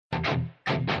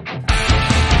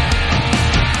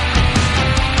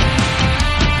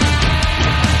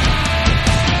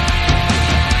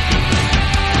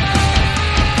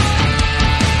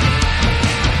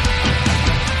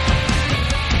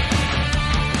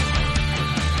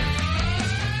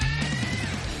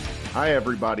Hi,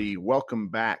 everybody. Welcome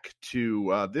back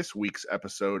to this week's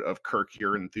episode of Kirk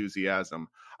Here Enthusiasm.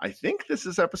 I think this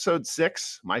is episode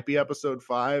 6, might be episode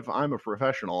 5. I'm a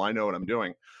professional. I know what I'm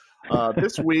doing.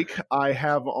 This week, I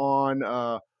have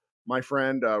on my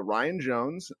friend Ryan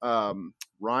Jones.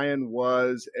 Ryan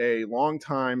was a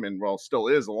longtime, and well, still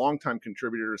is a longtime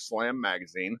contributor to Slam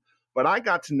Magazine, but I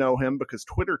got to know him because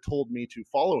Twitter told me to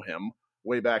follow him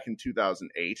way back in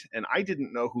 2008, and I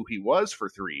didn't know who he was for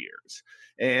 3 years.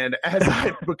 And as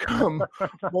I've become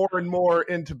more and more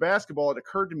into basketball, it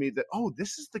occurred to me that, oh,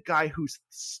 this is the guy whose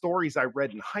stories I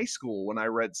read in high school when I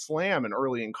read Slam and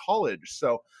early in college.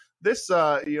 So this,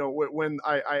 when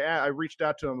I reached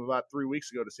out to him about 3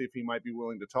 weeks ago to see if he might be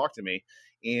willing to talk to me,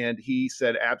 and he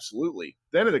said absolutely.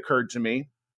 Then it occurred to me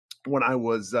when I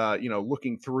was,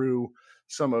 looking through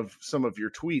some of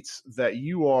your tweets that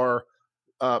you are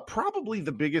probably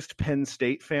the biggest Penn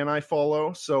State fan I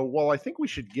follow. So while I think we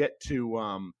should get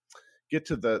to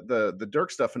the Dirk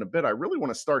stuff in a bit, I really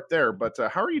want to start there. But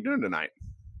how are you doing tonight?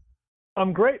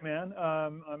 I'm great, man.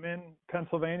 I'm in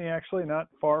Pennsylvania, actually, not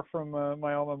far from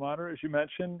my alma mater, as you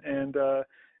mentioned, and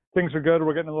things are good.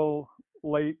 We're getting a little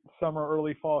late summer,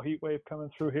 early fall heat wave coming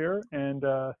through here, and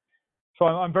so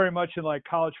I'm very much in like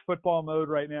college football mode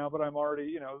right now, but I'm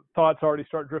already, thoughts already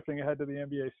start drifting ahead to the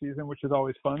NBA season, which is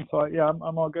always fun. So yeah,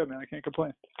 I'm all good, man. I can't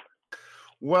complain.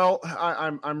 Well,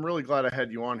 I'm really glad I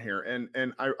had you on here,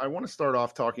 and I want to start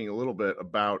off talking a little bit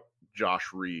about Josh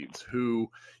Reeves, who,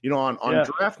 on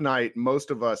draft night, most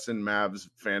of us in Mavs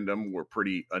fandom were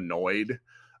pretty annoyed.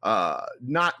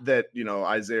 Not that,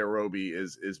 Isaiah Roby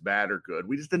is bad or good.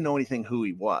 We just didn't know anything who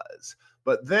he was.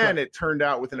 But then It turned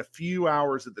out within a few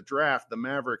hours of the draft, the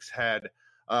Mavericks had,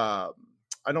 I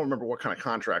don't remember what kind of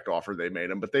contract offer they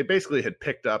made him, but they basically had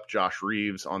picked up Josh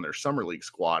Reeves on their summer league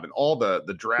squad, and all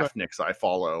the draft nicks I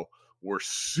follow were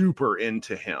super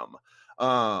into him.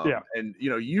 And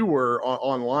you were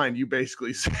online, you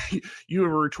basically you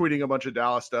were retweeting a bunch of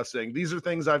Dallas stuff saying these are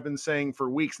things I've been saying for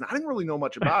weeks, and I didn't really know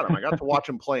much about him. I got to watch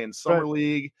him play in summer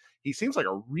league. He seems like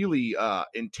a really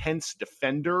intense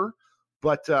defender.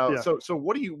 But so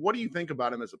what do you think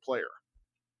about him as a player?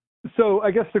 So I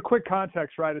guess the quick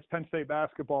context, right, is Penn State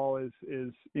basketball is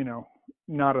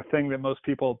not a thing that most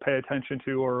people pay attention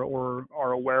to or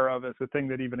are aware of as a thing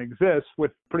that even exists,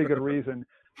 with pretty good reason.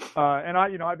 And I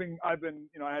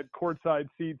had courtside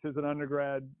seats as an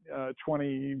undergrad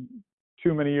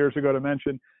 22 many years ago to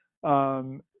mention,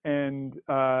 so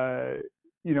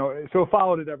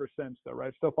followed it ever since, though,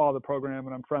 right? Still follow the program,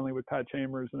 and I'm friendly with Pat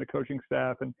Chambers and the coaching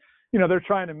staff, and they're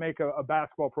trying to make a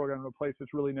basketball program in a place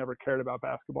that's really never cared about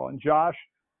basketball. And Josh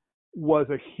was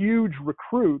a huge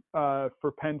recruit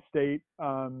for Penn State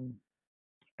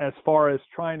as far as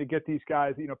trying to get these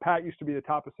guys. Pat used to be the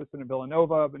top assistant at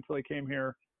Villanova until he came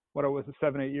here,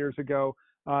 7-8 years ago.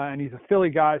 And he's a Philly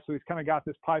guy, so he's kind of got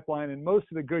this pipeline. And most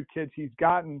of the good kids he's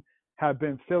gotten have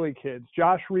been Philly kids.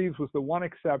 Josh Reeves was the one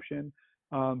exception,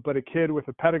 but a kid with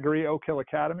a pedigree, Oak Hill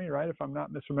Academy, right? If I'm not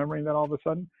misremembering that all of a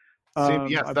sudden.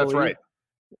 Yes, that's right.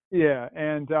 Yeah,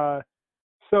 and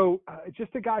so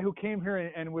just a guy who came here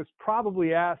and was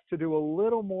probably asked to do a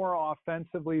little more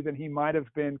offensively than he might have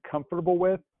been comfortable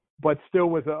with, but still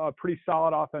was a pretty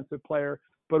solid offensive player.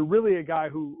 But really a guy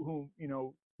who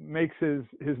makes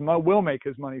will make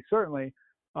his money certainly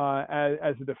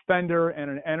as a defender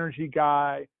and an energy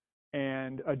guy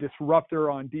and a disruptor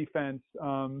on defense.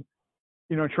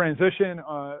 Transition.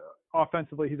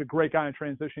 Offensively, he's a great guy in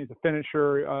transition. He's a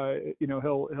finisher.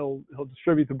 He'll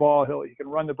distribute the ball. He can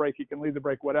run the break. He can lead the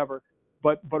break. Whatever.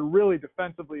 But really,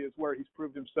 defensively is where he's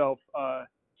proved himself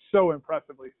so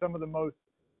impressively. Some of the most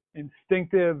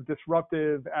instinctive,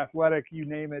 disruptive, athletic, you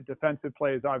name it, defensive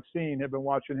plays I've seen have been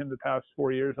watching him the past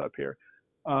 4 years up here.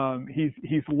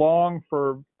 He's long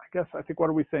for, I think what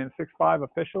are we saying, 6'5"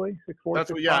 officially, 6'4".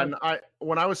 That's 6'5"? Yeah. And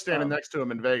when I was standing next to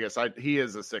him in Vegas, he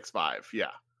is a 6'5". Yeah.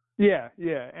 Yeah.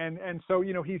 And so,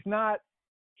 he's not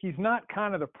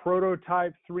kind of the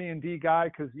prototype 3-and-D guy,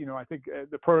 because, I think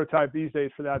the prototype these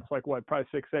days for that's like probably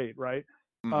 6'8", right?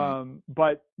 Mm-hmm.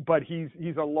 But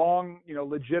he's a long,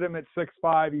 legitimate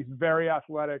 6'5". He's very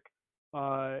athletic,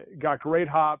 got great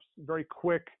hops, very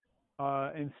quick,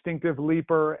 instinctive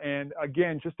leaper. And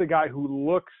again, just a guy who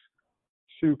looks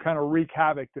to kind of wreak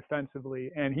havoc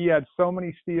defensively. And he had so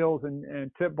many steals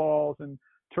and tip balls and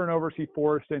turnovers he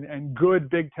forced, and good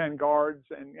Big Ten guards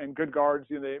and good guards.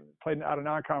 They played out of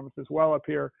non-conference as well up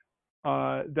here,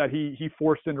 that he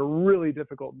forced into really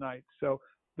difficult nights. So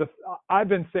I've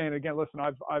been saying, again, listen,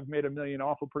 I've made a million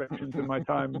awful predictions in my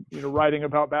time, writing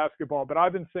about basketball, but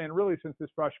I've been saying really since his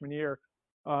freshman year,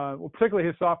 particularly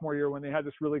his sophomore year when they had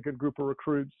this really good group of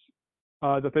recruits,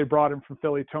 that they brought him from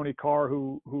Philly, Tony Carr,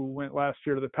 who went last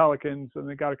year to the Pelicans, and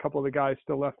they got a couple of the guys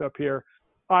still left up here.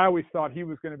 I always thought he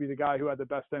was going to be the guy who had the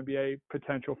best NBA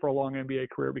potential for a long NBA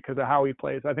career because of how he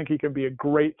plays. I think he can be a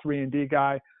great 3-and-D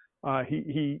guy.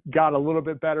 He got a little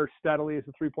bit better steadily as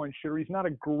a three-point shooter. He's not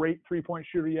a great three-point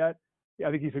shooter yet. I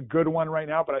think he's a good one right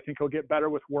now, but I think he'll get better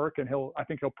with work, and I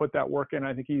think he'll put that work in.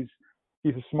 I think he's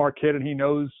a smart kid, and he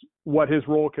knows what his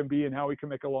role can be and how he can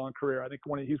make a long career. I think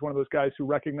he's one of those guys who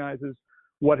recognizes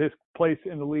what his place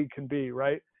in the league can be,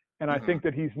 right? And I think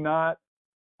that he's not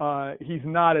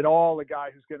at all a guy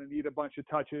who's going to need a bunch of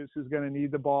touches, who's going to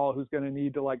need the ball, who's going to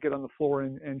need to like get on the floor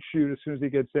and shoot as soon as he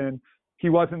gets in. He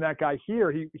wasn't that guy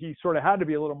here. He sort of had to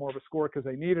be a little more of a scorer because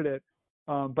they needed it.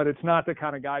 But it's not the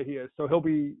kind of guy he is. So he'll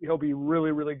be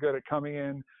really, really good at coming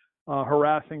in,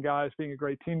 harassing guys, being a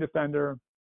great team defender,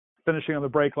 finishing on the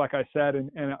break, like I said.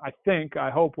 And I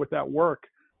hope with that work,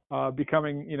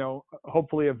 becoming,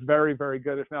 hopefully a very, very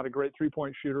good, if not a great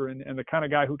 3-point shooter and the kind of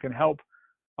guy who can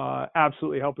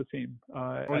absolutely help a team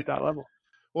at that level.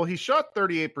 Well, he shot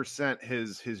 38%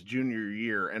 his junior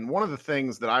year. And one of the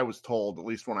things that I was told, at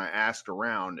least when I asked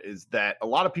around, is that a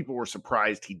lot of people were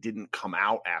surprised he didn't come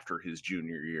out after his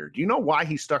junior year. Do you know why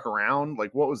he stuck around?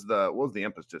 Like, what was the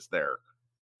impetus there?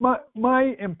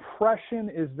 My impression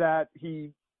is that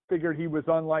he figured he was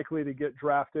unlikely to get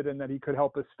drafted and that he could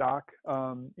help his stock,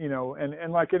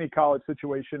 and like any college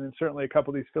situation, and certainly a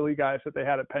couple of these Philly guys that they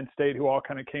had at Penn State who all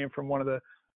kind of came from one of the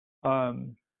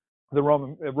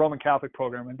Roman Catholic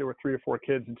program, and there were 3 or 4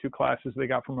 kids in 2 classes they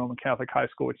got from Roman Catholic High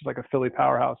School, which is like a Philly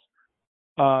powerhouse.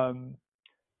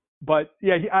 But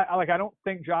yeah, I don't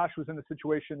think Josh was in the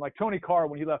situation like Tony Carr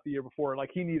when he left the year before. Like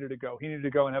he needed to go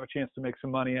and have a chance to make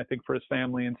some money, I think, for his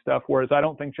family and stuff. Whereas I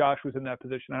don't think Josh was in that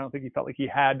position. I don't think he felt like he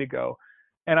had to go.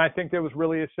 And I think there was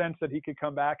really a sense that he could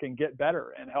come back and get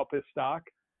better and help his stock,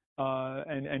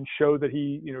 and show that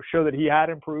he had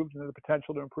improved and the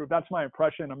potential to improve. That's my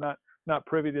impression. I'm not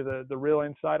privy to the real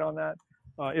insight on that.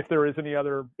 If there is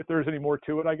any more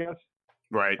to it, I guess.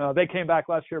 Right. They came back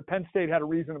last year. Penn State had a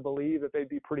reason to believe that they'd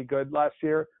be pretty good last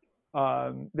year.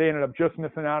 They ended up just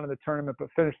missing out in the tournament, but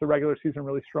finished the regular season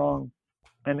really strong,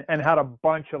 and had a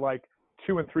bunch of like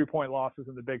 2- and 3-point losses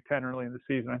in the Big Ten early in the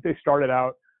season. I think they started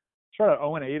out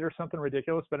 0-8 or something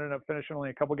ridiculous, but ended up finishing only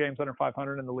a couple games under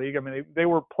 500 in the league. I mean, they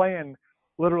were playing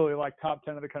literally like top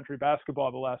 10 of the country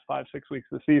basketball the last 5-6 weeks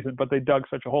of the season, but they dug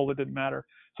such a hole it didn't matter.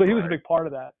 So he was a big part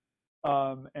of that.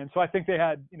 And so I think they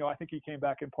had, I think he came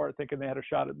back in part thinking they had a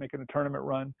shot at making a tournament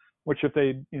run, which if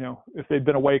they'd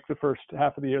been awake the first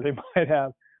half of the year, they might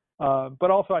have.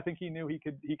 But also I think he knew he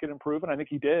could improve, and I think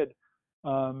he did.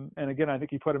 And again, I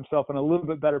think he put himself in a little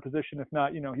bit better position. If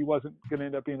not, he wasn't going to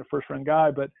end up being a first-round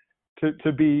guy, but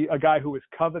to be a guy who was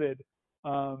coveted,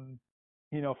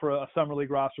 for a summer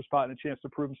league roster spot and a chance to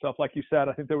prove himself. Like you said,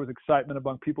 I think there was excitement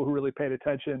among people who really paid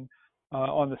attention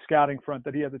on the scouting front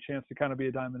that he had the chance to kind of be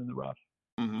a diamond in the rough.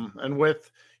 Mm-hmm. And with,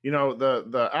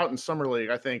 the out in summer league,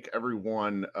 I think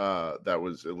everyone that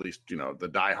was at least, the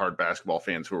diehard basketball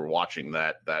fans who were watching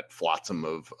that flotsam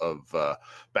of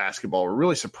basketball were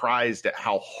really surprised at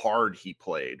how hard he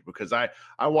played, because I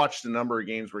watched a number of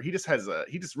games where he just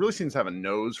really seems to have a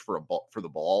nose for the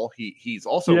ball.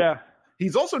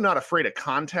 He's also not afraid of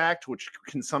contact, which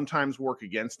can sometimes work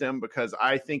against him, because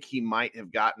I think he might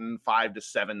have gotten 5 to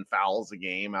 7 fouls a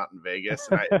game out in Vegas.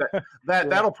 And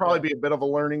that'll probably be a bit of a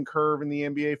learning curve in the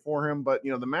NBA for him. But,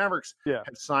 the Mavericks have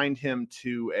signed him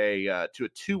to a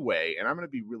two-way, and I'm going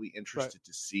to be really interested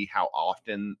to see how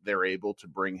often they're able to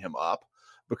bring him up.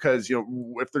 Because,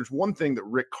 if there's one thing that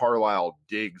Rick Carlisle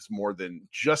digs more than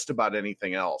just about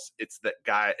anything else, it's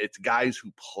guys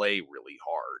who play really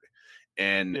hard.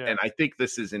 And I think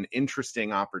this is an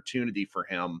interesting opportunity for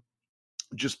him,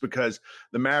 just because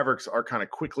the Mavericks are kind of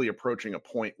quickly approaching a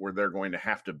point where they're going to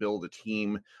have to build a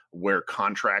team where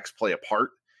contracts play a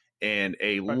part, and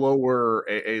a lower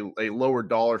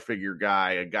dollar figure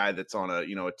guy, a guy that's on a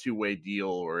 2-way deal,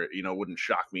 or wouldn't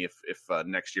shock me if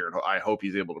next year, I hope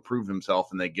he's able to prove himself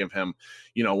and they give him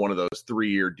one of those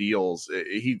 3-year deals.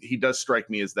 He does strike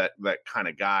me as that kind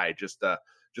of guy,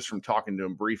 just from talking to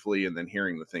him briefly and then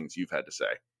hearing the things you've had to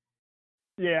say.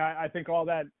 Yeah, I think all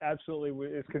that absolutely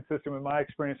is consistent with my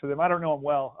experience with him. I don't know him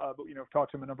well, but I've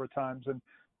talked to him a number of times, and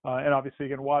obviously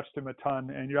again watched him a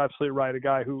ton. And you're absolutely right, a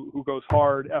guy who goes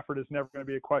hard. Effort is never going to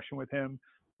be a question with him.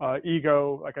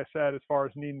 Ego, like I said, as far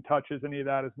as needing touches, any of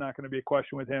that is not going to be a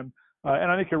question with him.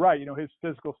 And I think you're right. His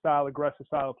physical style, aggressive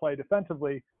style of play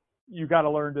defensively, you got to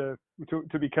learn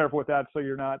to be careful with that, so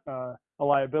you're not a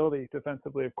liability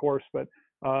defensively, of course. But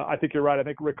I think you're right. I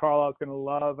think Rick Carlisle is going to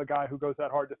love a guy who goes that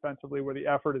hard defensively, where the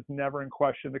effort is never in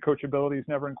question, the coachability is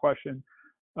never in question.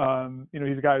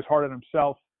 He's a guy who's hard on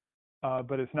himself,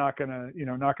 but it's not gonna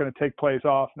take plays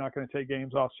off, not gonna take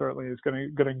games off. Certainly, is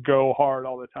gonna go hard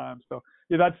all the time. So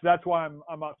yeah, that's why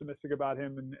I'm optimistic about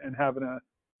him and having a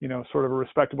sort of a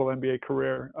respectable NBA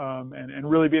career, and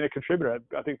really being a contributor.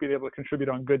 I think being able to contribute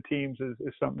on good teams is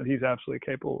something that he's absolutely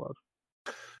capable of.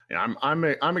 Yeah,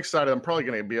 I'm excited. I'm probably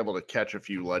going to be able to catch a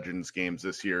few Legends games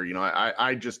this year.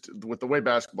 I just, with the way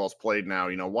basketball's played now,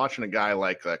 watching a guy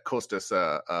like Kostas,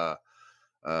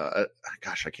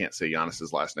 gosh, I can't say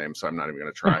Giannis's last name, so I'm not even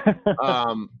going to try.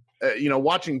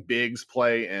 Watching bigs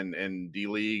play in D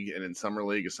League and in Summer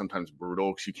League is sometimes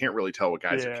brutal because you can't really tell what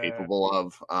guys are capable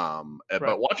of. Right.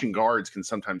 But watching guards can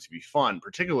sometimes be fun,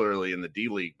 particularly in the D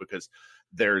League, because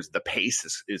the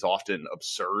pace is often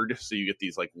absurd. So you get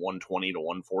these like 120 to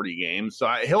 140 games. So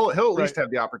he'll at least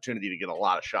have the opportunity to get a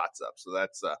lot of shots up. So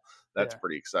that's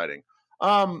pretty exciting.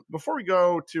 Before we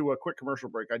go to a quick commercial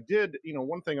break, I did,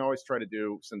 one thing I always try to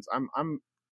do, since I'm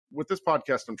with this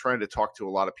podcast, I'm trying to talk to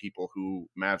a lot of people who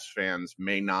Mavs fans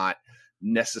may not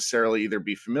necessarily either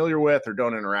be familiar with or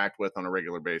don't interact with on a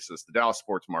regular basis. The Dallas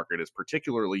sports market is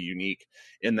particularly unique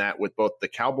in that with both the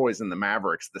Cowboys and the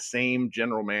Mavericks, the same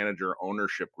general manager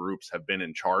ownership groups have been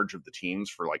in charge of the teams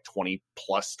for like 20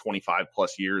 plus, 25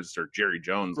 plus years, or Jerry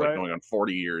Jones, like going on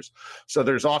 40 years. So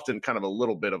there's often kind of a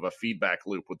little bit of a feedback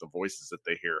loop with the voices that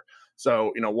they hear.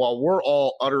 So, while we're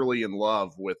all utterly in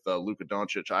love with Luka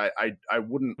Doncic, I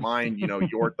wouldn't mind,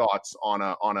 your thoughts on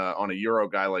a Euro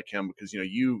guy like him, because,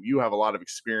 you have a lot of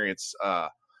experience,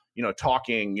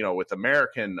 talking, with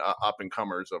American up and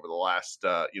comers over the last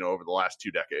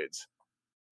 2 decades.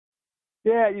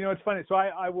 Yeah, it's funny. So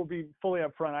I will be fully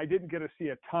upfront. I didn't get to see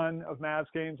a ton of Mavs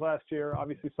games last year.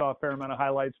 Obviously saw a fair amount of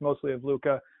highlights, mostly of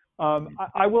Luka.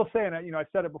 I will say, and I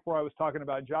said it before I was talking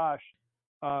about Josh,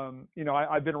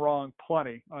 I've been wrong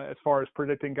plenty as far as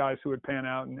predicting guys who would pan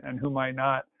out and who might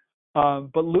not.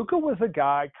 But Luka was a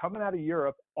guy coming out of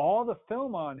Europe, all the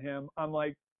film on him, I'm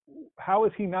like, how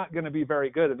is he not going to be very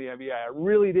good in the NBA? I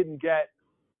really didn't get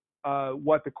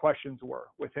what the questions were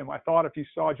with him. I thought if you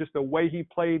saw just the way he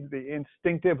played, the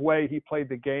instinctive way he played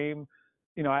the game,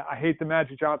 I hate the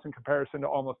Magic Johnson comparison to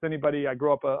almost anybody. I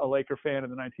grew up a Laker fan in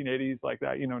the 1980s like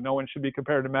that. No one should be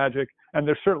compared to Magic, and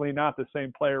they're certainly not the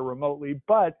same player remotely,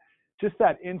 but just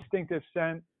that instinctive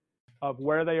sense of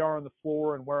where they are on the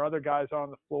floor and where other guys are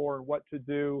on the floor and what to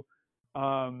do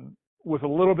was a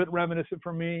little bit reminiscent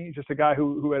for me. Just a guy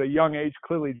who at a young age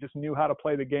clearly just knew how to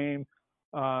play the game.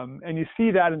 And you see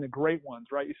that in the great ones,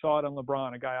 right? You saw it on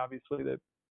LeBron, a guy obviously that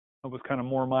was kind of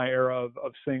more my era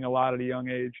of seeing a lot at a young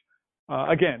age.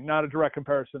 Again, not a direct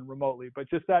comparison remotely, but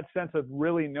just that sense of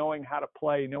really knowing how to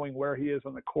play, knowing where he is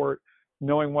on the court,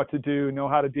 knowing what to do, know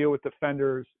how to deal with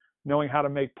defenders, knowing how to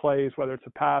make plays, whether it's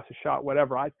a pass, a shot,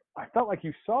 whatever. I felt like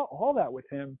you saw all that with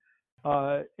him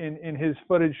in his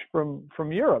footage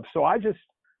from Europe. So I just,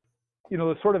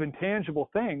 the sort of intangible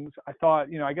things, I thought,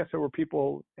 I guess there were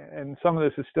people, and some of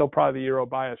this is still probably the Euro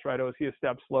bias, right? Oh, is he a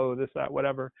step slow, this, that,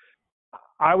 whatever.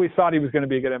 I always thought he was going to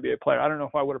be a good NBA player. I don't know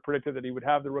if I would have predicted that he would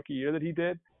have the rookie year that he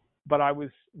did, but I was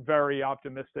very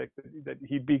optimistic that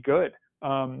he'd be good.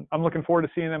 I'm looking forward to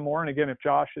seeing him more. And again, if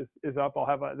Josh is up, I'll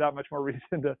have that much more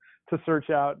reason to search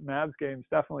out Mavs games,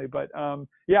 definitely. But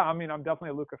yeah, I'm definitely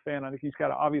a Luka fan. I think he's got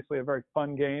obviously a very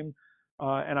fun game.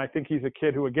 And I think he's a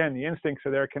kid who, again, the instincts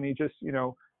are there. Can he just,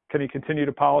 can he continue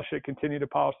to polish it, continue to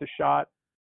polish the shot?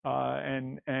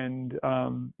 And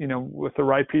with the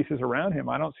right pieces around him,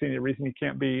 I don't see any reason he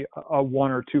can't be a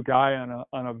one or two guy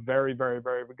on a very, very,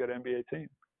 very good NBA team.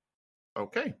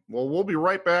 Okay. Well, we'll be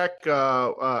right back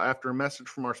after a message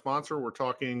from our sponsor. We're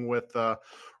talking with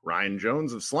Ryan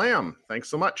Jones of Slam. Thanks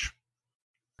so much.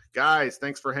 Guys,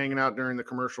 thanks for hanging out during the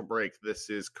commercial break. This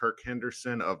is Kirk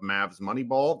Henderson of Mavs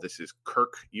Moneyball. This is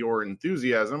Kirk Your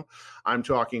Enthusiasm. I'm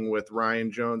talking with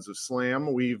Ryan Jones of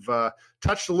Slam. We've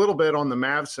touched a little bit on the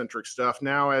Mavs-centric stuff.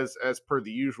 Now, as per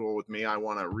the usual with me, I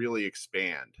want to really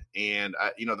expand. And,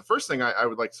 the first thing I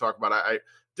would like to talk about, I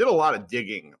did a lot of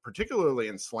digging, particularly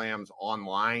in Slam's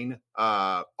online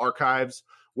archives,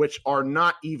 which are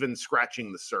not even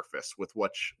scratching the surface with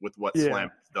what Slam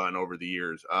has done over the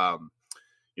years.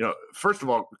 First of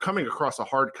all, coming across a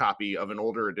hard copy of an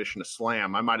older edition of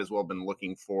Slam, I might as well have been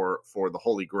looking for the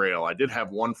Holy Grail. I did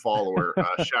have one follower,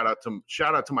 shout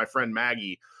out to my friend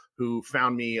Maggie, who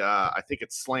found me. I think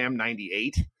it's Slam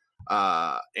 98,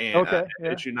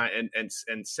 issue 9,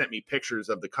 and sent me pictures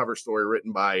of the cover story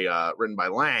written by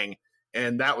Lang,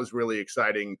 and that was really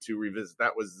exciting to revisit.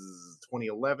 That was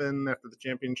 2011 after the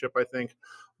championship, I think.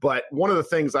 But one of the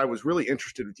things I was really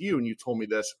interested with you, and you told me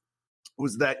this,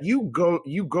 was that you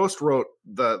ghost wrote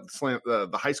the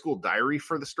high school diary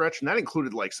for the stretch, and that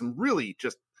included like some really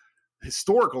just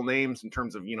historical names in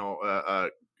terms of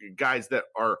guys that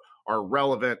are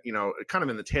relevant, kind of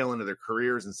in the tail end of their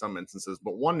careers in some instances.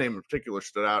 But one name in particular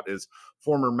stood out is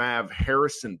former Mav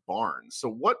Harrison Barnes. So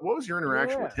what was your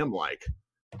interaction with him like?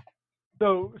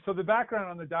 So the background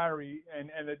on the diary, and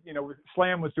that,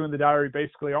 Slam was doing the diary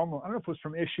basically almost, I don't know if it was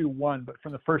from issue 1, but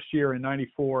from the first year in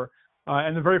 '94.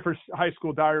 And the very first high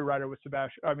school diary writer was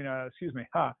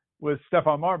was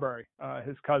Stephon Marbury,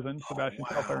 his cousin. Sebastian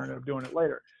Telfair ended up doing it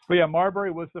later. But yeah, Marbury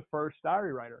was the first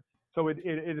diary writer. So it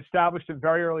established it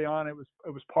very early on. It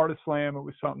was part of Slam. It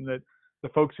was something that the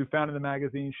folks who founded the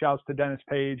magazine, shouts to Dennis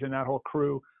Page and that whole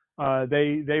crew,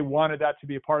 they wanted that to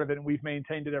be a part of it, and we've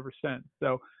maintained it ever since.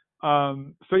 So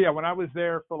yeah, when I was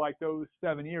there for like those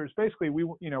 7 years, basically we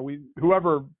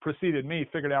whoever preceded me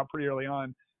figured out pretty early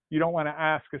on, you don't want to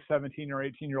ask a 17 or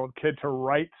 18-year-old kid to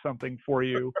write something for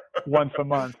you once a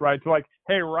month, right? So like,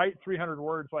 hey, write 300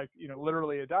 words, like,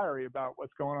 literally a diary about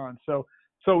what's going on. So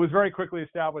it was very quickly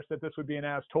established that this would be an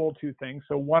as told to thing.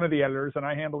 So one of the editors, and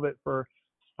I handled it for,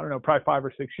 I don't know, probably 5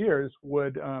 or 6 years,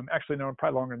 would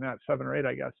probably longer than that, 7 or 8,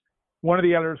 I guess. One of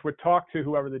the editors would talk to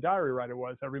whoever the diary writer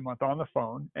was every month on the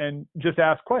phone and just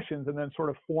ask questions, and then sort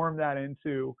of form that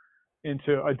into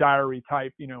a diary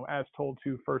type, as told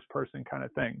to first person kind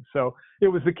of thing. So it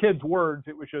was the kids' words.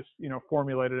 It was just,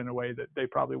 formulated in a way that they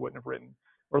probably wouldn't have written,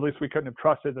 or at least we couldn't have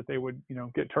trusted that they would,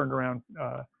 get turned around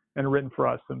and written for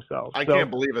us themselves. I can't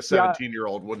believe a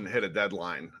 17-year-old wouldn't hit a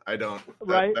deadline. I don't.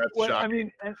 Right. That's shocking. I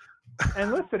mean,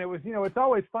 and listen, it was, it's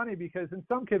always funny because, and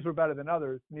some kids were better than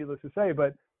others, needless to say,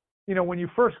 but when you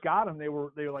first got them, they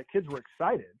were like, kids were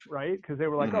excited, right? Because they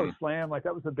were like, oh, Slam, like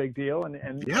that was a big deal,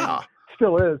 and yeah,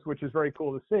 still is, which is very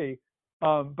cool to see.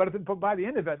 But by the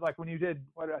end of it, like when you did,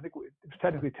 I think it was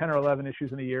technically 10 or 11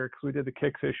 issues in a year because we did the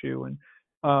Kicks issue, and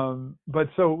but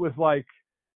so it was like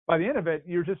by the end of it,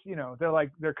 you're just,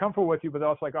 they're comfortable with you, but they're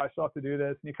also like, oh, I still have to do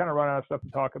this, and you kind of run out of stuff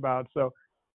to talk about. So,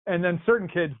 and then certain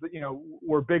kids that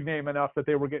were big name enough that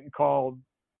they were getting called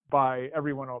by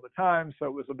everyone all the time, so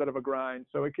it was a bit of a grind.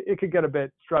 So it could get a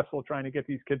bit stressful trying to get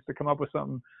these kids to come up with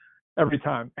something every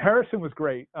time. Harrison was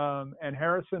great, and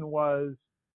Harrison was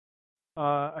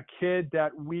a kid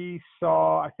that we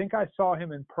saw. I think I saw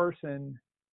him in person.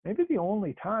 Maybe the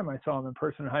only time I saw him in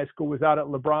person in high school was out at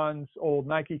LeBron's old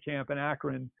Nike camp in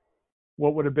Akron.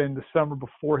 What would have been the summer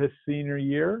before his senior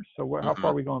year. So how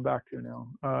far are we going back to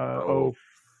now?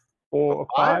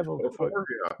 05,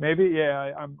 maybe.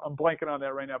 Yeah, I'm blanking on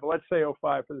that right now, but let's say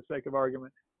 05 for the sake of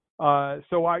argument.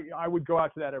 So I would go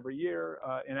out to that every year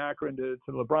in Akron to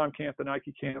the LeBron camp, the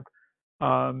Nike camp,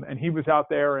 and he was out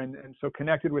there, and so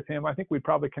connected with him. I think we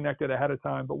probably connected ahead of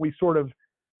time, but we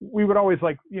would always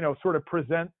like sort of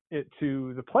present it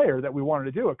to the player that we wanted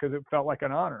to do it because it felt like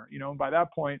an honor, and by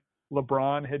that point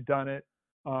LeBron had done it.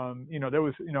 There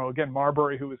was, again,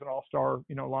 Marbury, who was an all-star,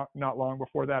 not long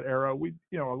before that era.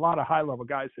 A lot of high-level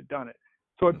guys had done it.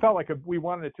 So it felt like we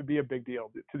wanted it to be a big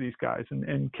deal to these guys,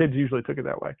 and kids usually took it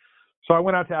that way. So I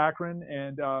went out to Akron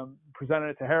and presented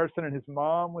it to Harrison, and his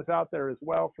mom was out there as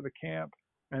well for the camp,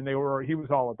 and he was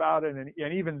all about it.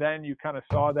 And even then you kind of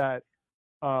saw that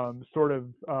sort of,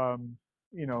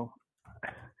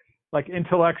 like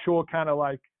intellectual kind of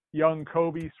like young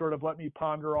Kobe sort of let me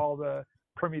ponder all the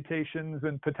permutations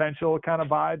and potential kind of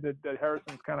vibe that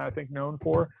Harrison's kind of, I think, known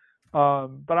for.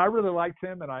 But I really liked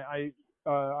him, and I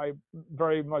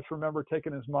very much remember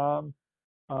taking his mom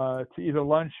to either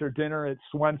lunch or dinner at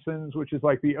Swenson's, which is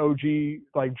like the OG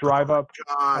like drive up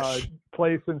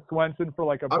place in Swenson for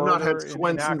like a burger. I've not had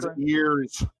Swenson's in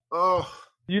years. Oh.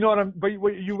 You know what but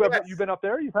you've been up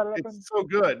there? You've had it up It's so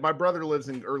good. My brother lived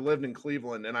in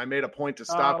Cleveland, and I made a point to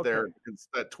stop there because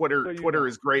Twitter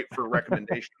is great for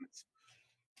recommendations.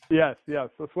 Yes.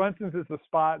 So Swenson's is the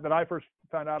spot that I first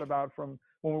found out about from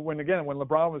when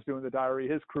LeBron was doing the diary.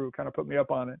 His crew kind of put me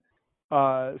up on it.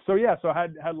 So I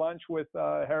had lunch with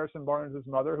Harrison Barnes'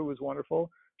 mother, who was wonderful.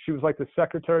 She was like the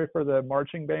secretary for the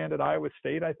marching band at Iowa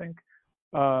State, I think.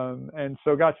 And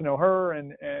so got to know her,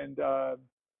 and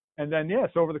then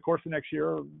so over the course of next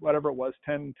year, whatever it was,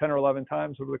 10 or 11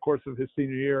 times over the course of his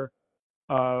senior year,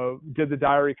 did the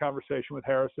diary conversation with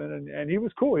Harrison, and he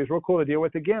was cool. He was real cool to deal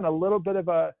with. Again, a little bit of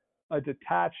a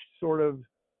detached sort of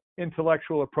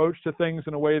intellectual approach to things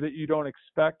in a way that you don't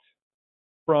expect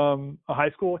from a high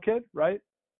school kid, right?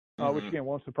 Which again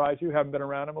won't surprise you. Haven't been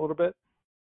around him a little bit,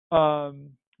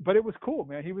 but it was cool,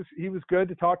 man. He was good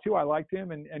to talk to. I liked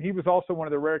him, and he was also one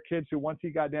of the rare kids who, once he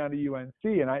got down to UNC,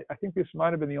 and I think this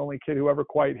might have been the only kid who ever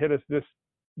quite hit us this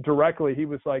directly. He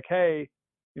was like, hey,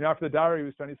 after the diary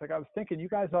was done, he's like, I was thinking you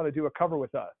guys ought to do a cover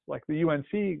with us, like the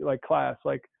UNC like class,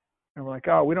 like, and we're like,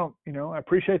 oh, we don't, I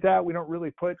appreciate that. We don't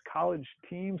really put college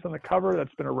teams on the cover.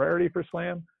 That's been a rarity for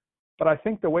Slam. But I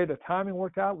think the way the timing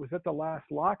worked out was at the last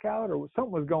lockout or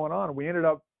something was going on. And we ended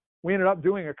up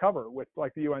doing a cover with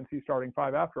like the UNC starting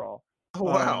five after all. Oh,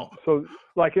 wow. So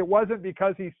like, it wasn't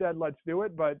because he said, let's do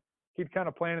it, but he'd kind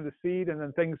of planted the seed and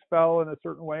then things fell in a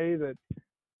certain way and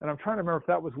I'm trying to remember if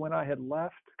that was when I had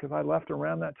left, because I left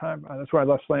around that time. That's where I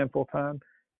left Slam full time.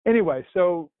 Anyway,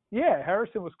 so yeah,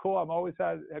 Harrison was cool. I've always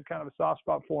had kind of a soft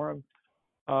spot for him.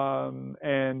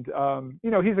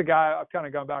 He's a guy I've kind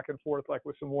of gone back and forth like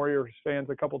with some Warriors fans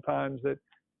a couple times that,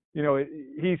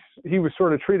 he was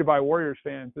sort of treated by Warriors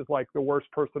fans as like the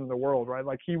worst person in the world, right?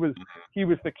 Like he was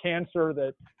the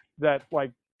cancer that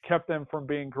like kept them from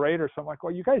being great or something. Like,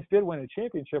 well, you guys did win a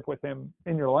championship with him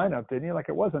in your lineup, didn't you? Like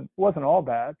it wasn't all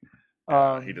bad.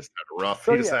 He just had a rough.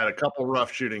 So, he just had a couple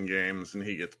rough shooting games, and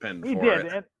he gets pinned for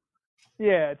it. And,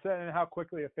 yeah, and how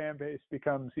quickly a fan base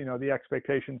becomes, the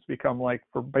expectations become like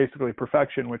for basically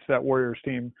perfection, which that Warriors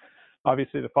team,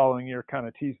 obviously the following year kind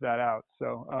of teased that out.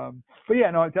 So, but yeah,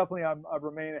 no, definitely I've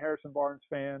remained a Harrison Barnes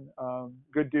fan.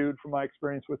 Good dude from my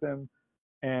experience with him,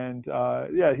 and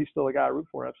yeah, he's still a guy I root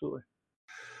for. Absolutely.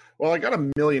 Well, I got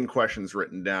a million questions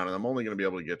written down, and I'm only going to be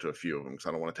able to get to a few of them because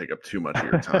I don't want to take up too much of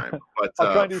your time. But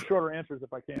I'll try to do shorter answers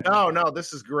if I can. No,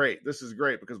 this is great. This is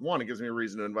great because one, it gives me a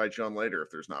reason to invite you on later if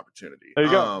there's an opportunity. There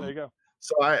you go. There you go.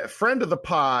 So a friend of the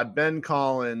pod, Ben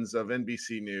Collins of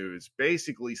NBC News,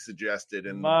 basically suggested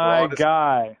in my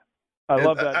guy. I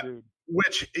love that dude.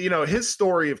 Which, his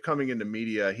story of coming into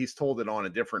media, he's told it on a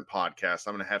different podcast.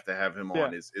 I'm going to have him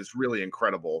on is really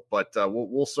incredible. But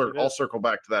I'll circle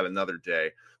back to that another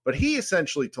day. But he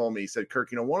essentially told me, he said, Kirk,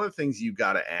 one of the things you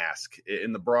got to ask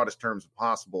in the broadest terms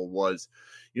possible was,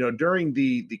 during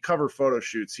the cover photo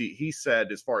shoots, he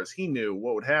said, as far as he knew,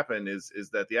 what would happen is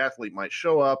that the athlete might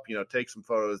show up, take some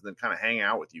photos, and then kind of hang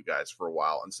out with you guys for a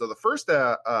while. And so the first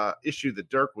issue that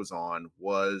Dirk was on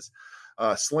was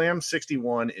Slam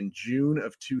 61 in June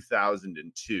of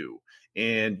 2002.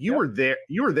 And you were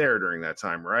there during that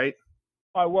time, right?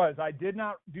 I was. I did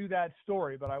not do that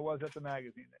story, but I was at the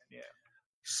magazine then. Yeah.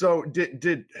 So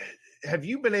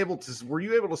were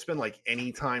you able to spend like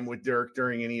any time with Dirk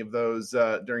during any of those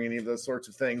sorts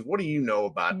of things? What do you know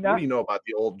about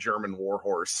the old German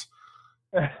warhorse?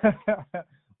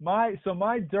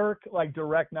 My Dirk like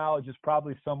direct knowledge is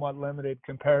probably somewhat limited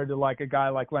compared to like a guy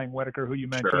like Lang Whitaker, who you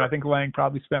mentioned. Sure. I think Lang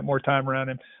probably spent more time around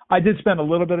him. I did spend a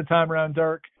little bit of time around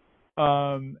Dirk,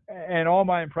 and all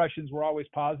my impressions were always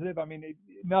positive. I mean,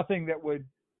 nothing that would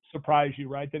surprise you,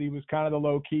 right? That he was kind of the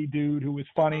low key dude who was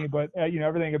funny, but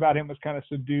everything about him was kind of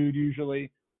subdued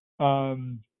usually.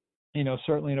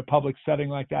 Certainly in a public setting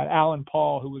like that. Alan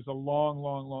Paul, who was a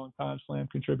long time Slam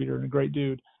contributor and a great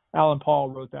dude. Alan Paul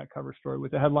wrote that cover story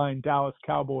with the headline Dallas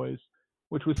Cowboys,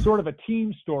 which was sort of a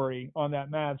team story on that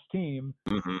Mavs team,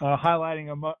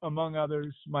 highlighting among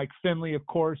others Mike Finley, of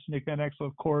course, Nick Van Exel,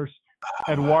 of course,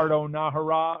 Eduardo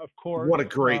Najera, of course. What a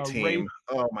great team!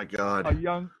 Oh my God! A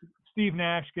young Steve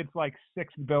Nash gets like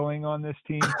sixth billing on this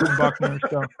team from Buckner,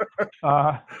 so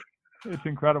it's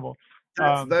incredible.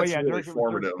 That's but yeah, really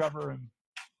formative. Cover and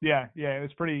it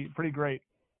was pretty great.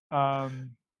 But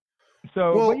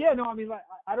yeah, no, I mean, like,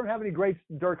 I don't have any great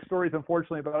Dirk stories,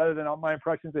 unfortunately, but other than my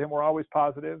impressions of him were always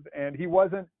positive, and he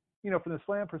wasn't, from the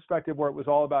Slam perspective where it was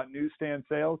all about newsstand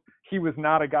sales, he was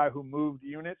not a guy who moved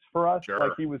units for us. Sure.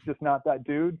 Like he was just not that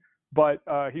dude, but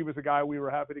he was a guy we were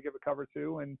happy to give a cover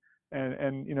to and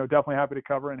definitely happy to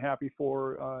cover and happy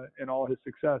for in all his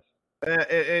success.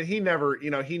 And he never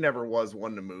was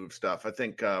one to move stuff. I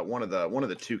think one of the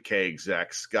 2K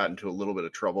execs got into a little bit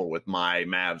of trouble with my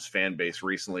Mavs fan base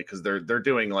recently because they're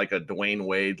doing like a Dwayne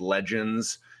Wade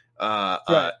Legends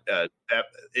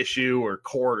issue or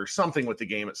court or something with the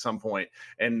game at some point,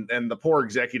 and the poor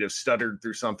executive stuttered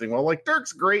through something. Well, like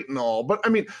Dirk's great and all, but I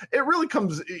mean, it really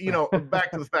comes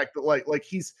back to the fact that like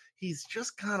he's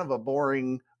just kind of a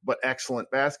boring but excellent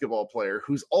basketball player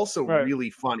who's also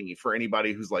really funny for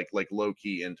anybody who's like low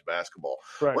key into basketball.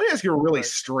 Right. Let me ask you a really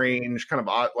strange, kind of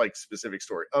odd, like specific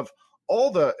story of all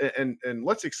the, and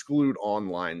let's exclude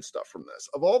online stuff from this.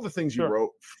 Of all the things you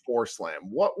wrote for Slam,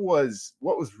 what was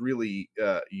really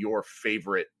your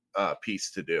favorite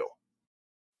piece to do?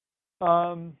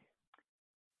 I'd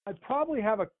probably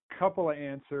have a couple of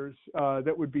answers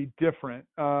that would be different.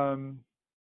 I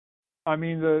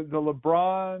mean,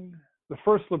 the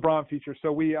first LeBron feature.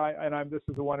 So this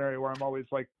is the one area where I'm always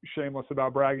like shameless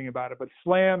about bragging about it, but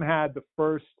Slam had the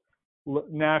first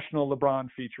national LeBron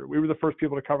feature. We were the first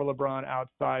people to cover LeBron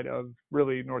outside of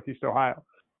really Northeast Ohio.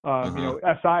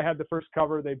 SI had the first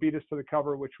cover. They beat us to the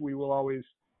cover, which we will always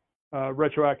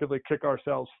retroactively kick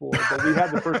ourselves for. But we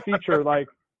had the first feature,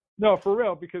 no, for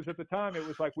real, because at the time it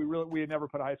was like we had never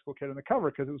put a high school kid on the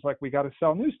cover because it was like we got to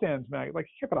sell newsstands mag. Like,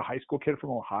 you can't put a high school kid from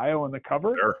Ohio on the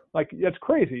cover. Sure. Like, that's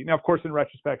crazy. Now, of course, in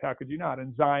retrospect, how could you not?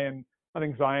 And Zion, I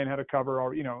think Zion had a cover,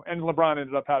 or and LeBron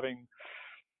ended up having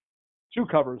 2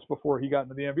 covers before he got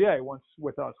into the NBA once it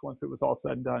was all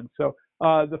said and done. So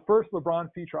the first LeBron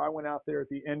feature, I went out there at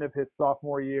the end of his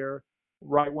sophomore year,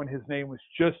 right when his name was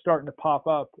just starting to pop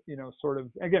up, sort of,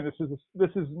 again, this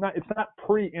is not, it's not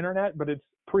pre-internet, but it's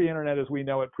pre-internet as we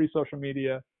know it, pre-social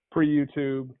media,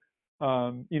 pre-YouTube.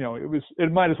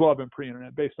 It might as well have been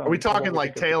pre-internet based on. Are we talking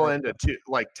like tail end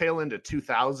of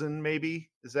 2000 maybe?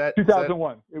 Is that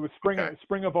 2001? It was spring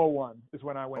of 01 is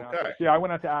when I went out there. So, yeah, I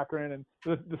went out to Akron, and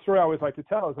the story I always like to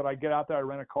tell is that I get out there, I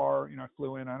rent a car, I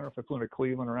flew in, I don't know if I flew into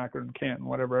Cleveland or Akron, Canton,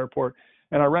 whatever airport,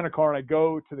 and I rent a car and I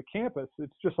go to the campus.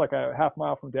 It's just like a half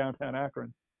mile from downtown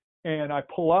Akron, and I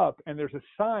pull up and there's a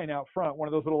sign out front, one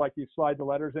of those little, like, you slide the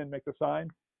letters in, make the sign.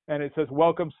 And it says,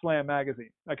 "Welcome Slam Magazine,"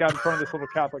 like out in front of this little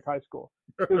Catholic high school.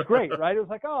 It was great, right? It was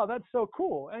like, oh, that's so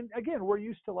cool. And again, we're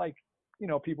used to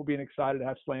people being excited to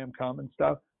have Slam come and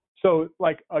stuff. So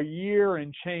like a year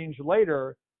and change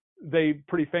later, they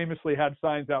pretty famously had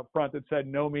signs out front that said,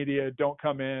 "No media, don't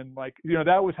come in." Like,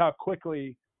 that was how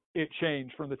quickly it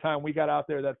changed from the time we got out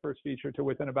there, that first feature, to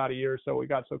within about a year or so. We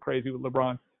got so crazy with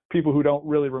LeBron. People who don't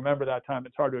really remember that time,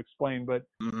 it's hard to explain. But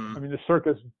I mean, the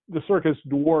circus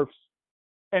dwarfs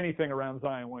anything around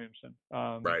Zion Williamson.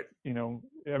 Right.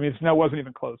 It wasn't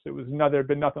even close. There'd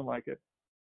been nothing like it.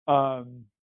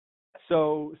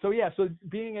 So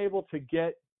being able to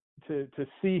get to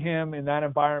see him in that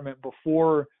environment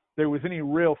before there was any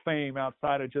real fame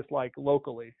outside of just like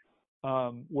locally,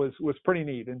 was pretty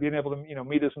neat. And being able to,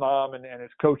 meet his mom and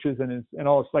his coaches and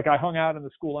all this, like, I hung out in the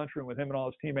school lunchroom with him and all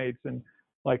his teammates, and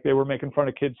like they were making fun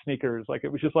of kids' sneakers. Like, it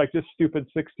was just like this stupid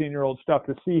 16-year-old stuff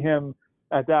to see him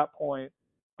at that point.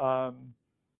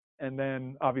 And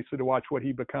then obviously to watch what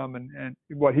he become and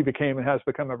what he became and has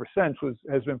become ever since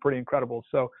has been pretty incredible.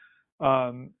 So,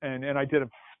 and I did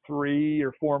 3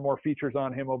 or 4 more features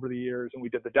on him over the years, and we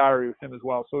did the diary with him as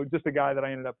well. So just a guy that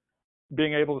I ended up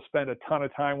being able to spend a ton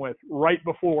of time with right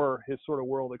before his sort of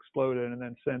world exploded, and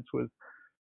then since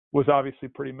was obviously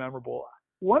pretty memorable.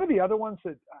 One of the other ones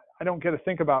that I don't get to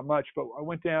think about much, but I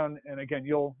went down, and again,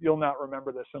 you'll not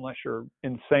remember this unless you're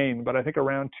insane, but I think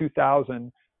around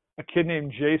 2000, a kid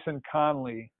named Jason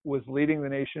Conley was leading the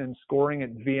nation in scoring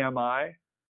at VMI.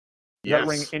 Does that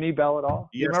ring any bell at all?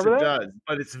 Yes, it does.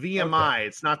 But it's VMI. Okay.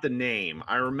 It's not the name.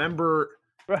 I remember.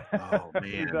 Oh,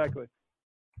 man. Exactly.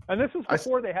 And this was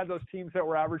before they had those teams that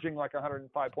were averaging like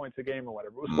 105 points a game or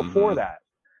whatever. It was before that,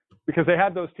 because they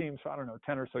had those teams, I don't know,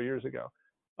 10 or so years ago.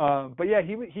 But yeah,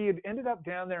 he had ended up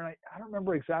down there, and I don't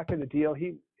remember exactly the deal.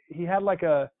 He had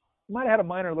might have had a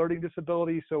minor learning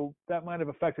disability, so that might have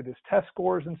affected his test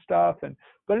scores and stuff.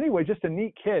 But anyway, just a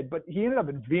neat kid. But he ended up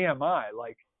in VMI,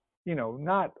 like,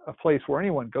 not a place where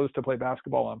anyone goes to play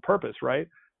basketball on purpose, right?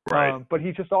 Right. But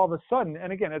he just all of a sudden,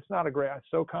 and again, it's not a great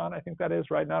SoCon, I think that is,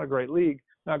 right? Not a great league,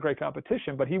 not a great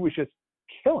competition, but he was just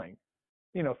killing,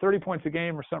 30 points a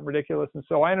game or something ridiculous. And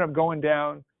so I ended up going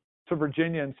down to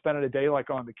Virginia and spending a day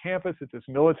like on the campus at this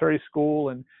military school,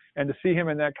 and to see him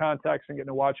in that context and getting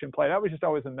to watch him play, that was just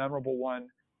always a memorable one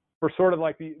for sort of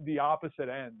like the opposite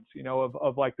ends,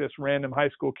 of like this random high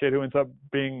school kid who ends up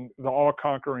being the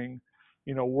all-conquering,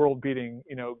 world-beating,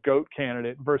 GOAT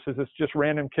candidate versus this just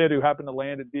random kid who happened to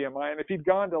land at VMI. And if he'd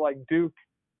gone to like Duke,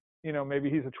 maybe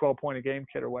he's a 12-point-a-game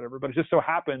kid or whatever, but it just so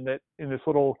happened that in this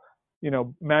little,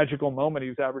 magical moment, he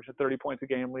was averaging 30 points a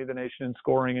game, lead the nation in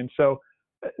scoring. And so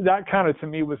that kind of, to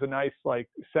me, was a nice like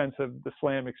sense of the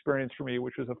Slam experience for me,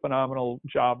 which was a phenomenal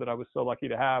job that I was so lucky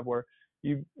to have, where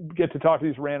you get to talk to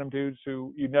these random dudes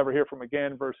who you'd never hear from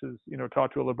again versus,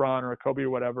 talk to a LeBron or a Kobe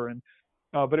or whatever. And,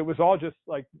 but it was all just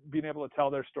like being able to tell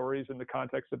their stories in the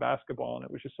context of basketball. And it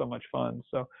was just so much fun.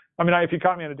 So, I mean, if you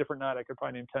caught me on a different night, I could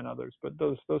probably name 10 others, but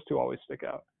those 2 always stick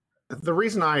out. The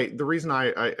reason I've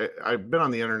been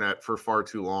on the internet for far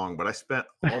too long, but I spent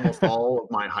almost all of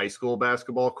my high school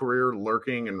basketball career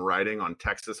lurking and writing on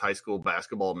Texas high school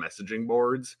basketball messaging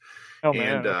boards. Oh,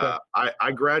 man, and okay.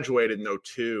 I graduated in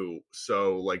 2002.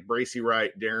 So like Bracy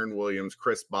Wright, Darren Williams,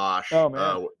 Chris Bosh,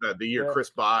 the year Chris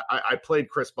Bosh, I played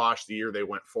Chris Bosh the year they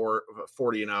went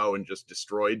 40-0 and just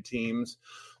destroyed teams.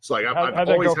 So like I've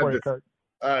always had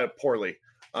this poorly.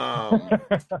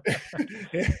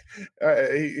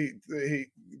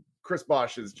 Chris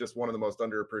Bosh is just one of the most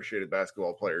underappreciated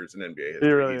basketball players in NBA history.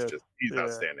 He really he's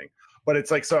outstanding. but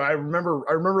it's like, so I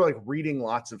remember like reading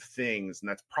lots of things, and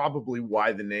that's probably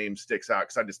why the name sticks out.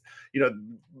 Cause I just,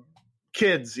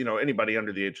 kids, anybody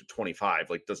under the age of 25,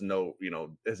 like doesn't know,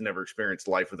 has never experienced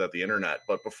life without the internet.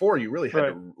 But before, you really had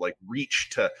to like reach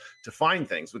to find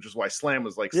things, which is why Slam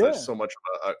was like so much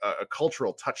of a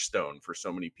cultural touchstone for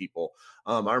so many people.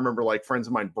 I remember like friends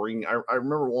of mine I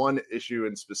remember one issue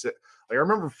in specific, like I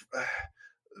remember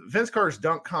Vince Carter's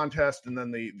dunk contest, and then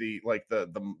the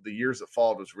years that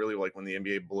followed was really like when the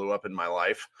NBA blew up in my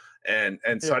life, and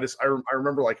so I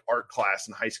remember like art class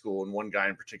in high school, and one guy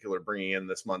in particular bringing in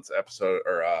this month's episode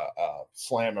or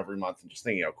Slam every month, and just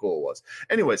thinking how cool it was.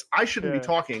 Anyways, I shouldn't be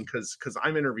talking because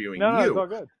I'm interviewing you. No, it's all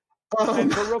good.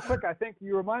 And so real quick, I think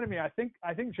you reminded me. I think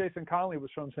Jason Conley was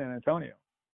from San Antonio,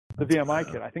 the VMI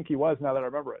kid. I think he was. Now that I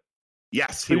remember it.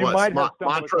 Yes, he was.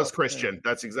 Montrose Christian. Yeah.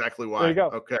 That's exactly why. There you go.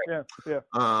 Okay.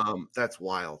 Yeah. That's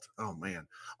wild. Oh man.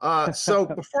 So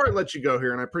before I let you go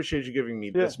here, and I appreciate you giving me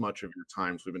this much of your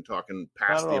time, so we've been talking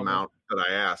past the amount that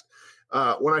I asked.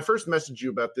 When I first messaged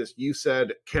you about this, you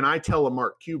said, "Can I tell a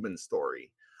Mark Cuban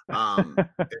story?"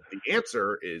 The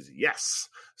answer is yes.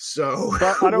 So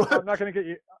I'm not going to get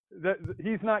you.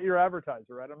 He's not your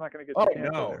advertiser, right? I'm not going to get.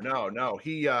 No.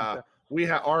 He. We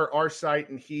have our site,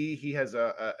 and he has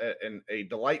a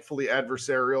delightfully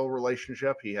adversarial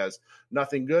relationship. He has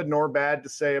nothing good nor bad to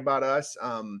say about us.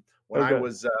 When I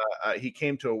was, he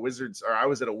came to I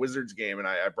was at a Wizards game, and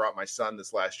I brought my son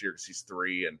this last year because he's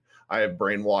 3, and I have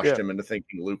brainwashed him into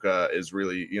thinking Luka is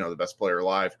really, the best player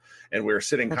alive. And we were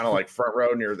sitting kind of like front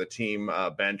row near the team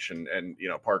bench, and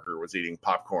Parker was eating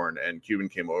popcorn, and Cuban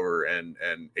came over and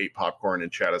ate popcorn and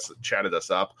chatted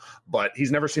us up. But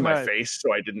he's never seen my face,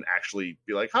 so I didn't actually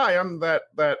be like, "Hi, I'm that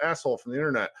asshole from the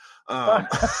internet." But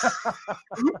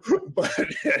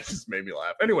it just made me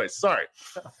laugh. Anyways, sorry.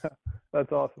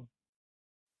 That's awesome.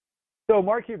 So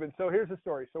Mark Cuban, so here's the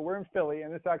story. So we're in Philly,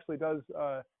 and this actually does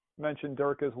mention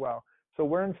Dirk as well. So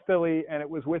we're in Philly, and it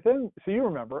was within, so you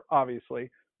remember, obviously,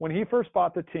 when he first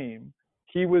bought the team,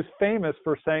 he was famous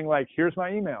for saying, like, here's my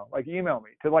email, like, email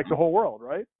me to, like, the whole world,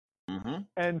 right? Mm-hmm.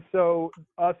 And so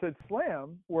us at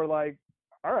Slam were like,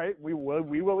 all right, we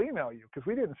will email you, because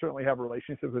we didn't certainly have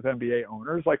relationships with NBA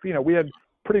owners. Like, we had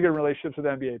pretty good relationships with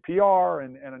NBA PR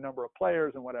and a number of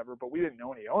players and whatever, but we didn't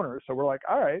know any owners. So we're like,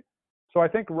 all right. So I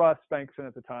think Russ Bankson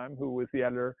at the time, who was the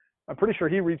editor, I'm pretty sure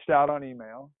he reached out on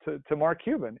email to Mark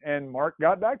Cuban, and Mark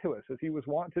got back to us, as he was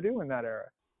wont to do in that era.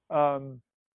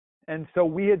 And so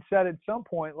we had said at some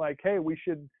point, like, hey, we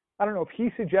should, I don't know if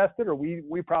he suggested or we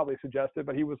probably suggested,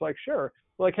 but he was like, sure.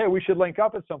 Like, hey, we should link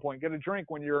up at some point, get a drink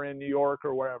when you're in New York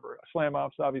or wherever. Slam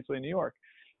Ops, obviously, in New York.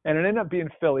 And it ended up being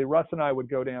Philly. Russ and I would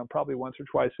go down probably once or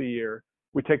twice a year.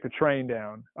 We'd take the train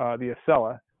down, the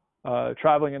Acela,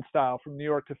 traveling in style from New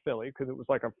York to Philly, because it was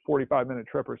like a 45-minute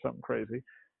trip or something crazy.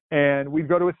 And we'd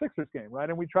go to a Sixers game, right?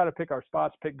 And we'd try to pick our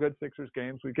spots, pick good Sixers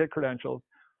games. We'd get credentials,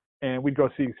 and we'd go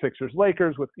see Sixers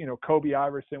Lakers with, Kobe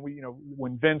Iverson.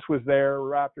 When Vince was there,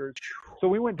 Raptors. So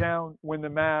we went down when the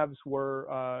Mavs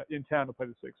were in town to play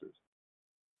the Sixers.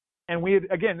 And we had,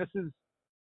 again, this is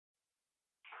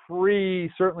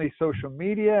certainly social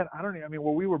media. I don't know. I mean,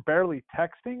 we were barely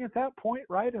texting at that point,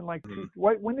 right? And like,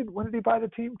 when did he buy the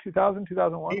team? 2000,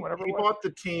 2001, whatever. He bought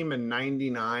the team in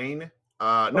 '99.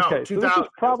 Okay, 2000. So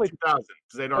probably 2000,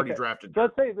 because they'd already drafted. So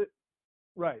let's say that.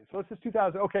 Right. So this is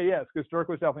 2000. Okay, yes, because Dirk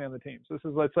was definitely on the team. So this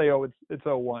is, let's say, it's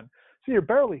 01. So you're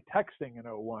barely texting in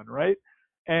 01, right?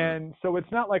 And so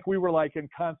it's not like we were like in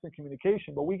constant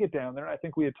communication, but we get down there. I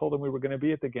think we had told him we were going to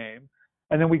be at the game.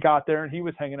 And then we got there, and he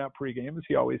was hanging out pregame, as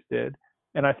he always did.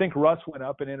 And I think Russ went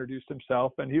up and introduced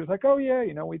himself, and he was like, oh, yeah,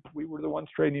 we were the ones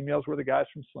trading emails. We're the guys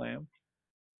from Slam.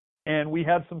 And we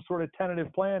had some sort of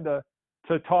tentative plan to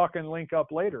talk and link up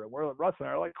later. And Russ and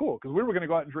I are like, cool, because we were going to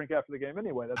go out and drink after the game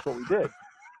anyway. That's what we did.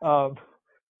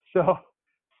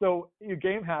 So your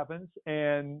game happens,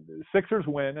 and Sixers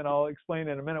win, and I'll explain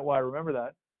in a minute why I remember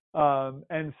that.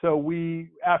 And so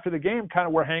we, after the game, kind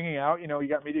of were hanging out. You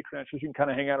got media credentials. You can kind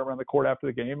of hang out around the court after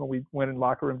the game. And we went in the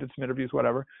locker room, did some interviews,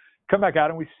 whatever. Come back out,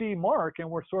 and we see Mark, and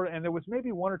we're and there was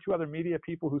maybe one or two other media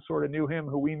people who sort of knew him,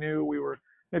 who we knew. We were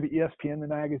maybe ESPN, the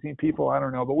magazine people, I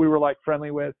don't know, but we were like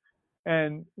friendly with.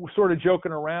 And we're sort of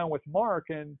joking around with Mark,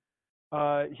 and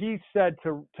he said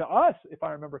to us, if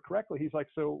I remember correctly, he's like,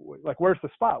 so, like, where's the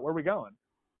spot? Where are we going?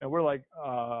 And we're like,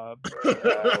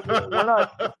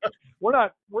 we're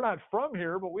not from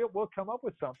here, but we'll come up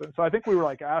with something. So I think we were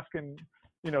like asking,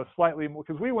 slightly,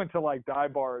 because we went to like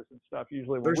dive bars and stuff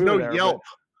usually. When There's we were no there, Yelp.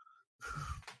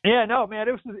 Yeah, no, man,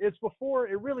 it's before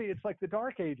it's like the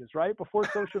dark ages, right? Before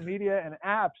social media and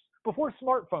apps, before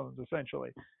smartphones,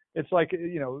 essentially. it's like,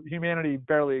 humanity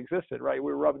barely existed, right?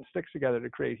 We were rubbing sticks together to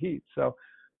create heat. So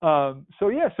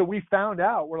we found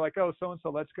out, we're like, oh, so-and-so,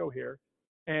 let's go here.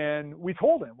 And we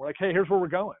told him, we're like, hey, here's where we're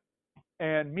going,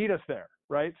 and meet us there,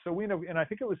 right? So we know, and I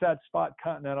think it was that spot,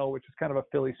 Continental, which is kind of a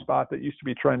Philly spot that used to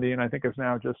be trendy, and I think is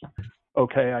now just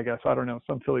okay, I guess. I don't know.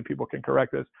 Some Philly people can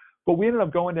correct this. But we ended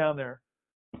up going down there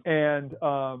and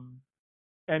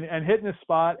hitting this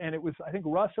spot, and it was, I think,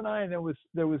 Russ and I, and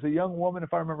there was a young woman,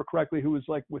 if I remember correctly, who was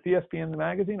like with ESPN the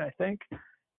magazine, I think.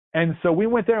 And so we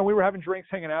went there and we were having drinks,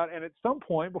 hanging out, and at some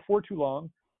point, before too long,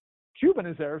 Cuban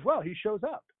is there as well. He shows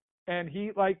up, and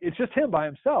it's just him by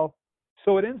himself.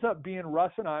 So it ends up being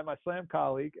Russ and I, my Slam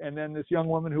colleague, and then this young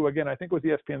woman who, again, I think was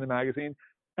ESPN the magazine,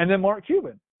 and then Mark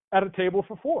Cuban at a table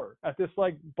for four at this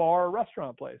like bar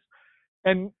restaurant place.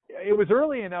 And it was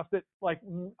early enough that, like,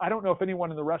 I don't know if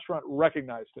anyone in the restaurant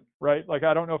recognized him, right? Like,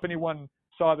 I don't know if anyone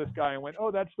saw this guy and went,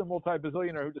 oh, that's the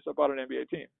multi-bazillionaire who just bought an NBA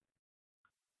team.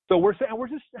 So we're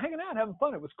just hanging out, having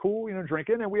fun. It was cool,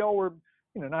 drinking, and we all were,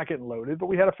 not getting loaded, but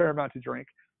we had a fair amount to drink.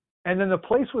 And then the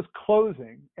place was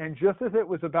closing, and just as it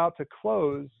was about to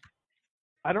close,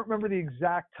 I don't remember the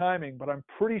exact timing, but I'm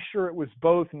pretty sure it was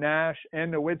both Nash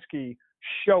and Nowitzki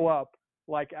show up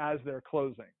like as they're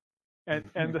closing. And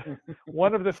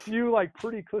one of the few like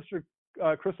pretty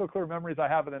crystal clear memories I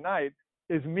have of the night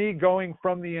is me going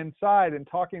from the inside and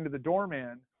talking to the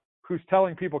doorman who's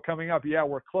telling people coming up, yeah,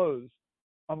 we're closed.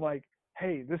 I'm like,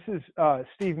 hey, this is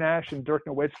Steve Nash and Dirk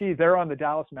Nowitzki. They're on the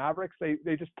Dallas Mavericks.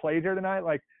 They just played here tonight.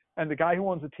 Like, and the guy who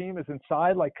owns the team is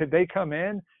inside. Like, could they come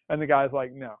in? And the guy's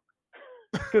like, no,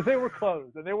 because they were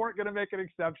closed and they weren't going to make an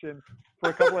exception for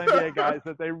a couple of NBA guys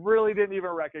that they really didn't even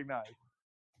recognize.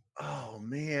 Oh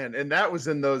man. And that was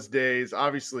in those days,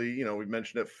 obviously, we've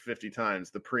mentioned it 50 times,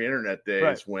 the pre-internet days,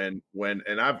 right, when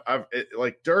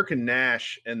like Dirk and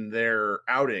Nash and their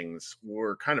outings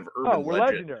were kind of urban we're legend.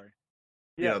 Legendary.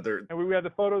 Yeah. And we had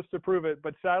the photos to prove it,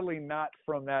 but sadly not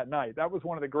from that night. That was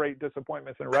one of the great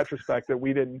disappointments in retrospect, that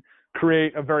we didn't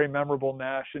create a very memorable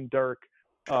Nash and Dirk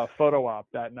photo op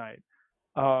that night.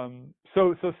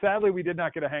 So sadly we did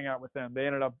not get to hang out with them. They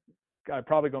ended up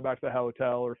probably going back to the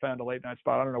hotel or found a late night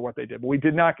spot. I don't know what they did, but we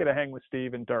did not get to hang with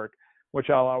Steve and Dirk, which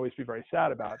I'll always be very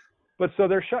sad about. But so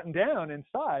they're shutting down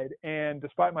inside, and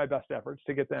despite my best efforts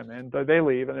to get them in, they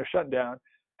leave and they're shutting down.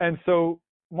 And so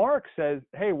Mark says,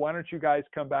 hey, why don't you guys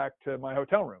come back to my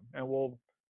hotel room and we'll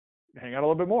hang out a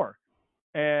little bit more?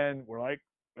 And we're like,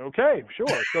 okay,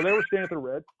 sure. So they were staying at the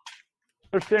Ritz.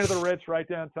 They're staying at the Ritz right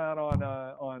downtown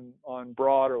on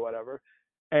Broad or whatever.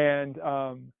 And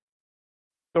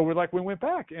so we went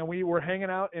back and we were hanging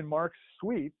out in Mark's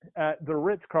suite at the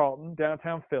Ritz-Carlton,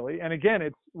 downtown Philly. And again,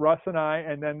 it's Russ and I,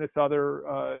 and then this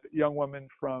other young woman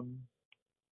from,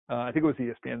 I think it was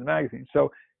ESPN the magazine.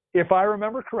 So if I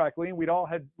remember correctly, and we'd all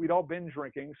been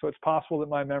drinking, so it's possible that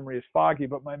my memory is foggy,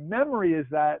 but my memory is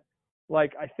that,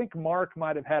 like, I think Mark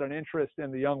might have had an interest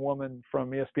in the young woman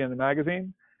from ESPN the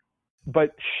magazine,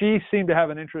 but she seemed to have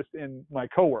an interest in my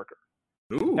coworker.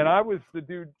 Ooh. And I was the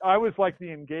dude, I was like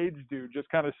the engaged dude, just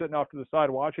kind of sitting off to the side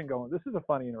watching, going, this is a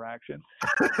funny interaction.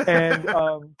 And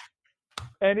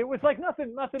it was like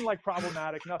nothing like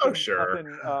problematic, nothing. Oh, sure.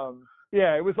 Nothing,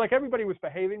 yeah, it was like everybody was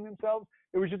behaving themselves.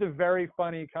 It was just a very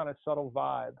funny kind of subtle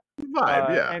vibe.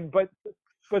 Yeah. But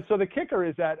so the kicker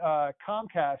is that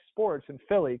Comcast Sports in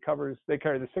Philly they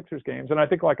carry the Sixers games. And I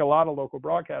think like a lot of local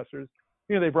broadcasters,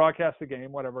 they broadcast the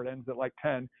game, whatever, it ends at like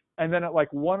 10. And then at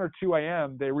like 1 or 2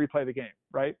 a.m., they replay the game,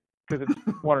 right? Because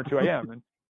it's 1 or 2 a.m. And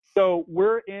so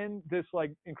we're in this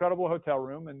like incredible hotel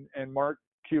room, and Mark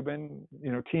Cuban,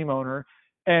 team owner,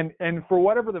 and for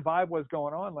whatever the vibe was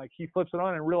going on, like he flips it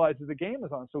on and realizes the game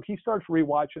is on. So he starts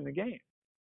rewatching the game.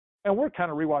 And we're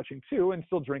kind of rewatching too, and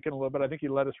still drinking a little bit. I think he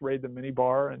let us raid the mini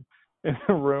bar in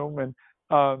the room, and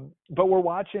but we're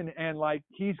watching, and like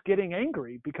he's getting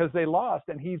angry because they lost,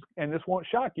 and this won't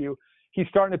shock you, he's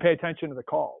starting to pay attention to the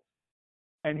calls,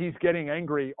 and he's getting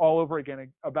angry all over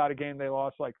again about a game they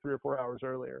lost like 3 or 4 hours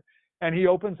earlier. And he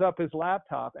opens up his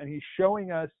laptop and he's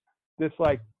showing us this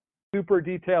like super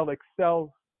detailed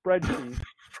Excel spreadsheet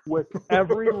with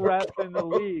every ref in the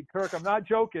league. Kirk, I'm not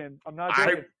joking.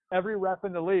 Every ref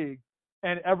in the league,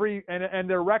 and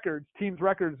their records, teams'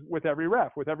 records with every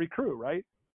ref, with every crew, right?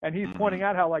 And he's pointing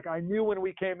out how, like, I knew when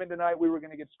we came in tonight we were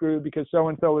going to get screwed because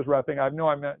so-and-so was reffing. I have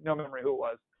no memory who it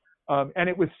was. And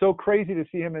it was so crazy to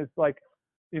see him as, like,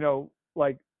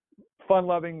 like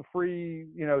fun-loving, free,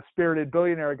 spirited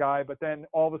billionaire guy, but then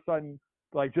all of a sudden,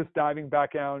 like, just diving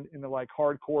back down into, like,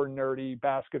 hardcore, nerdy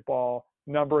basketball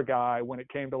number guy when it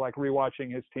came to, like,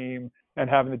 rewatching his team and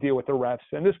having to deal with the refs.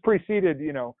 And this preceded,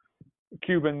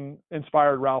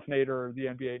 Cuban-inspired Ralph Nader, the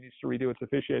NBA needs to redo its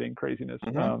officiating craziness,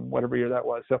 Mm-hmm. whatever year that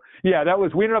was. So yeah,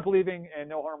 we ended up leaving and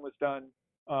no harm was done,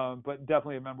 but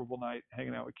definitely a memorable night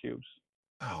hanging out with Cubes.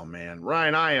 Oh man,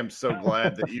 Ryan, I am so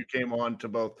glad that you came on to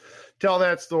both tell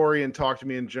that story and talk to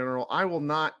me in general. I will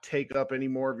not take up any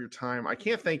more of your time. I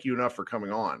can't thank you enough for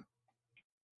coming on.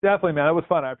 Definitely, man. It was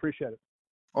fun. I appreciate it.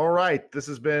 All right. This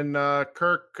has been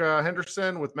Kirk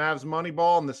Henderson with Mavs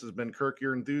Moneyball, and this has been Kirk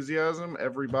Your Enthusiasm.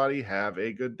 Everybody have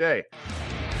a good day.